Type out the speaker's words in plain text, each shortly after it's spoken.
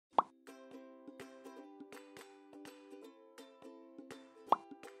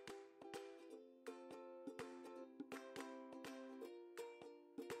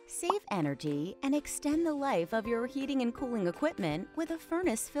Save energy and extend the life of your heating and cooling equipment with a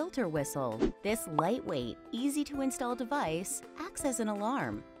furnace filter whistle. This lightweight, easy-to-install device acts as an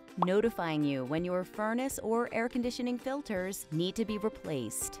alarm, notifying you when your furnace or air conditioning filters need to be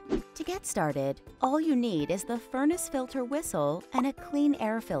replaced. To get started, all you need is the furnace filter whistle and a clean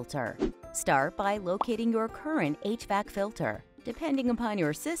air filter. Start by locating your current HVAC filter. Depending upon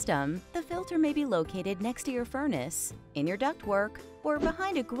your system, the filter may be located next to your furnace, in your ductwork, or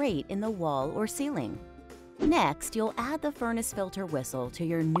behind a grate in the wall or ceiling. Next, you'll add the furnace filter whistle to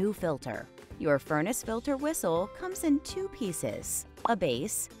your new filter. Your furnace filter whistle comes in two pieces, a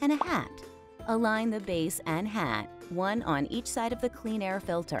base and a hat. Align the base and hat, one on each side of the clean air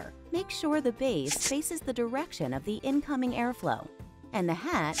filter. Make sure the base faces the direction of the incoming airflow, and the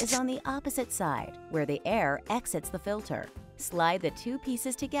hat is on the opposite side, where the air exits the filter. Slide the two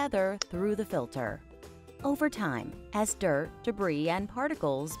pieces together through the filter. Over time, as dirt, debris, and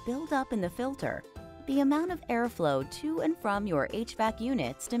particles build up in the filter, the amount of airflow to and from your HVAC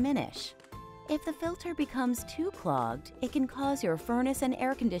units diminish. If the filter becomes too clogged, it can cause your furnace and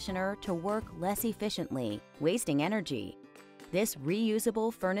air conditioner to work less efficiently, wasting energy. This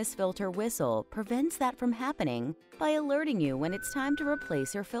reusable furnace filter whistle prevents that from happening by alerting you when it's time to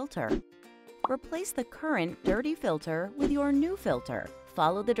replace your filter. Replace the current dirty filter with your new filter.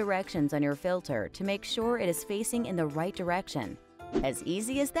 Follow the directions on your filter to make sure it is facing in the right direction. As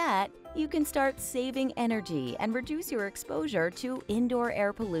easy as that, you can start saving energy and reduce your exposure to indoor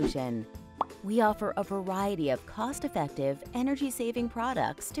air pollution. We offer a variety of cost-effective, energy-saving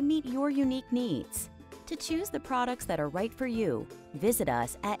products to meet your unique needs. To choose the products that are right for you, visit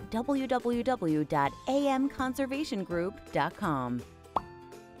us at www.amconservationgroup.com.